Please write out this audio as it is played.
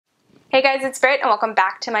Hey guys, it's Britt and welcome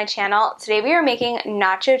back to my channel. Today we are making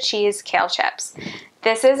nacho cheese kale chips.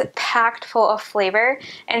 This is packed full of flavor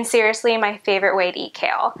and seriously my favorite way to eat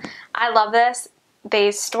kale. I love this.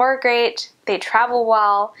 They store great, they travel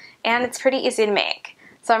well, and it's pretty easy to make.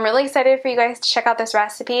 So I'm really excited for you guys to check out this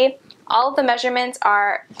recipe. All of the measurements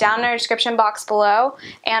are down in our description box below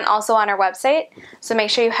and also on our website. So make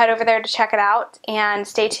sure you head over there to check it out and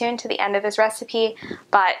stay tuned to the end of this recipe.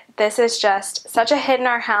 But this is just such a hit in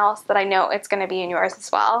our house that I know it's going to be in yours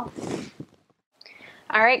as well.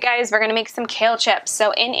 Alright guys, we're going to make some kale chips.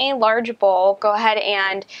 So in a large bowl, go ahead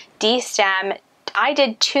and de-stem. I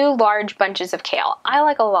did 2 large bunches of kale. I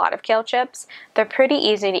like a lot of kale chips. They're pretty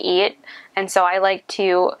easy to eat, and so I like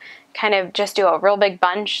to kind of just do a real big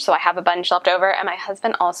bunch so I have a bunch left over, and my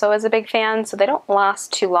husband also is a big fan, so they don't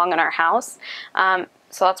last too long in our house.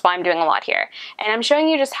 So that's why I'm doing a lot here. And I'm showing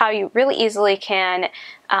you just how you really easily can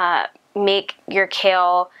make your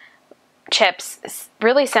kale chips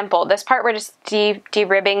really simple. This part we're just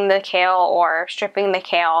de-ribbing the kale or stripping the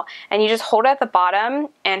kale, and you just hold at the bottom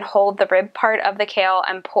and hold the rib part of the kale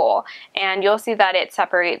and pull, and you'll see that it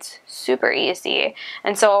separates super easy.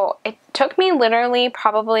 And so it took me literally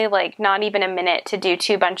probably like not even a minute to do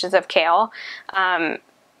 2 bunches of kale.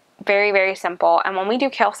 Very, very simple. And when we do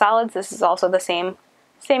kale salads, this is also the same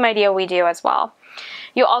idea we do as well.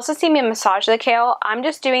 You'll also see me massage the kale. I'm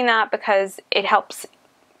just doing that because it helps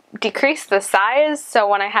decrease the size, so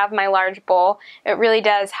when I have my large bowl, it really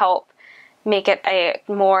does help make it a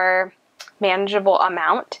more manageable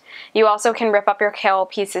amount. You also can rip up your kale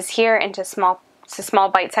pieces here into small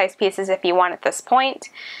bite-sized pieces if you want at this point.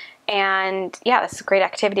 And yeah, this is a great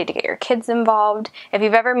activity to get your kids involved. If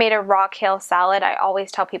you've ever made a raw kale salad, I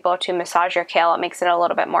always tell people to massage your kale. It makes it a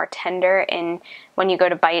little bit more tender when you go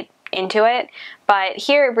to bite into it. But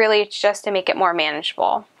here, really, it's just to make it more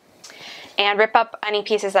manageable. And rip up any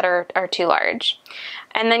pieces that are too large.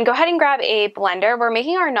 And then go ahead and grab a blender. We're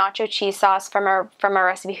making our nacho cheese sauce from our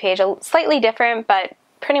recipe page, slightly different, but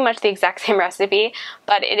pretty much the exact same recipe.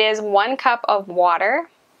 But it is 1 cup of water.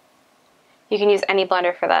 You can use any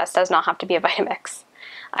blender for this, does not have to be a Vitamix.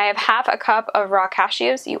 I have half a cup of raw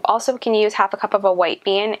cashews. You also can use half a cup of a white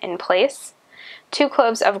bean in place. 2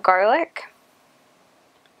 cloves of garlic.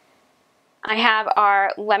 I have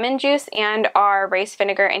our lemon juice and our rice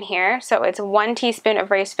vinegar in here. So it's 1 teaspoon of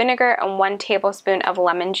rice vinegar and 1 tablespoon of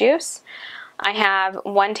lemon juice. I have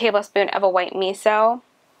 1 tablespoon of a white miso.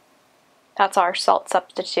 That's our salt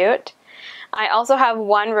substitute. I also have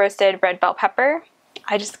 1 roasted red bell pepper.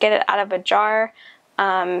 I just get it out of a jar,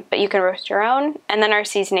 but you can roast your own. And then our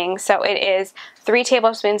seasoning. So it is 3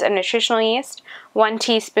 tablespoons of nutritional yeast, 1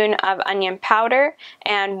 teaspoon of onion powder,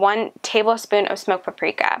 and 1 tablespoon of smoked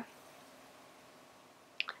paprika.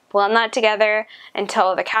 Blend that together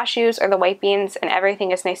until the cashews or the white beans and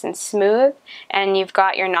everything is nice and smooth, and you've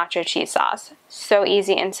got your nacho cheese sauce. So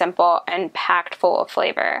easy and simple and packed full of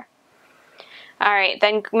flavor. Alright,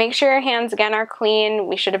 then make sure your hands again are clean.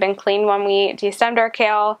 We should have been clean when we de-stemmed our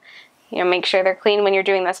kale. Make sure they're clean when you're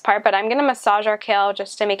doing this part, but I'm going to massage our kale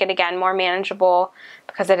just to make it again more manageable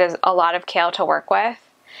because it is a lot of kale to work with.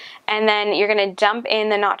 And then you're going to dump in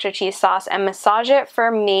the nacho cheese sauce and massage it for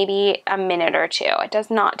maybe a minute or 2. It does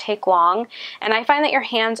not take long. And I find that your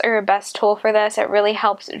hands are your best tool for this. It really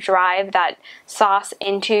helps drive that sauce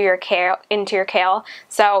into your kale.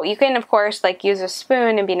 So you can, of course, use a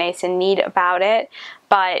spoon and be nice and neat about it.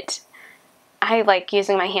 But I like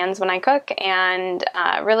using my hands when I cook, and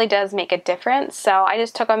it really does make a difference. So I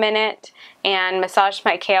just took a minute and massaged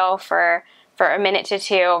my kale for a minute to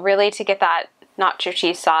 2, really to get that nacho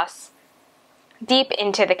cheese sauce deep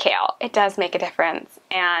into the kale. It does make a difference,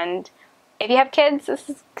 and if you have kids, this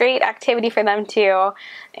is a great activity for them too.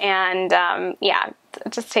 And yeah,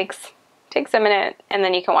 it just takes a minute, and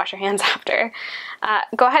then you can wash your hands after.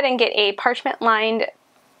 Go ahead and get a parchment lined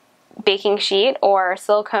baking sheet or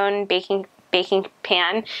silicone baking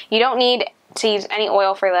pan. You don't need to use any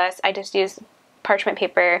oil for this. I just use parchment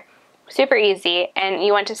paper. Super easy, and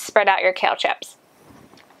you want to spread out your kale chips.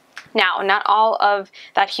 Now, not all of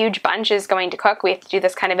that huge bunch is going to cook. We have to do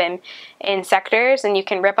this kind of in sectors, and you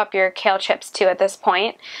can rip up your kale chips too at this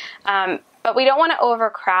point. But we don't want to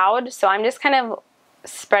overcrowd, so I'm just kind of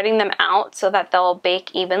spreading them out so that they'll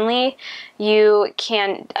bake evenly. You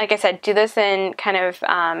can, like I said, do this in kind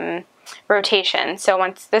of rotation. So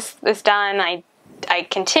once this is done, I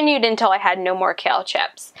continued until I had no more kale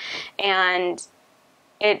chips. And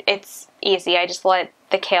it's easy. I just let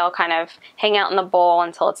the kale kind of hang out in the bowl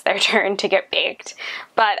until it's their turn to get baked.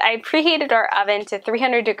 But I preheated our oven to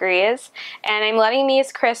 300 degrees, and I'm letting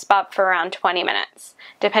these crisp up for around 20 minutes.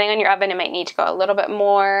 Depending on your oven, it might need to go a little bit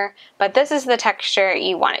more, but this is the texture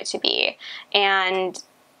you want it to be. And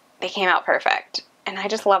they came out perfect. And I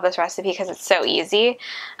just love this recipe because it's so easy.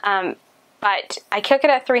 But I cook it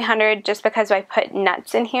at 300 just because I put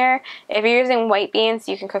nuts in here. If you're using white beans,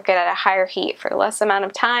 you can cook it at a higher heat for less amount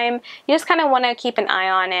of time. You just kind of want to keep an eye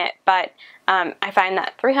on it, but I find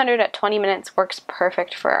that 300 at 20 minutes works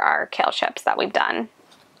perfect for our kale chips that we've done.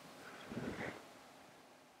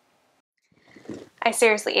 I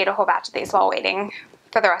seriously ate a whole batch of these while waiting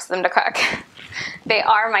for the rest of them to cook. They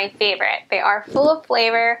are my favorite. They are full of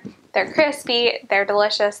flavor, they're crispy, they're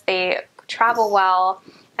delicious, they travel well.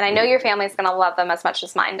 And I know your family's gonna love them as much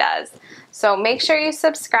as mine does. So make sure you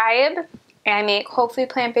subscribe. I make whole food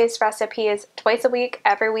plant-based recipes twice a week,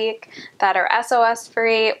 every week, that are SOS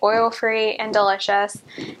free, oil free, and delicious,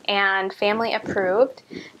 and family approved.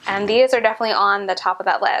 And these are definitely on the top of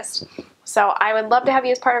that list. So I would love to have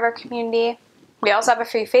you as part of our community. We also have a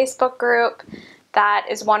free Facebook group that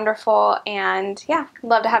is wonderful, and yeah,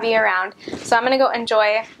 love to have you around. So I'm gonna go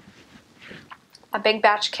enjoy a big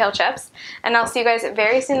batch of kale chips, and I'll see you guys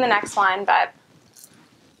very soon in the next one. But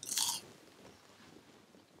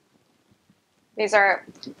these are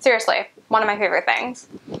seriously one of my favorite things.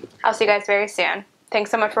 I'll see you guys very soon.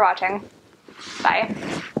 Thanks so much for watching. Bye.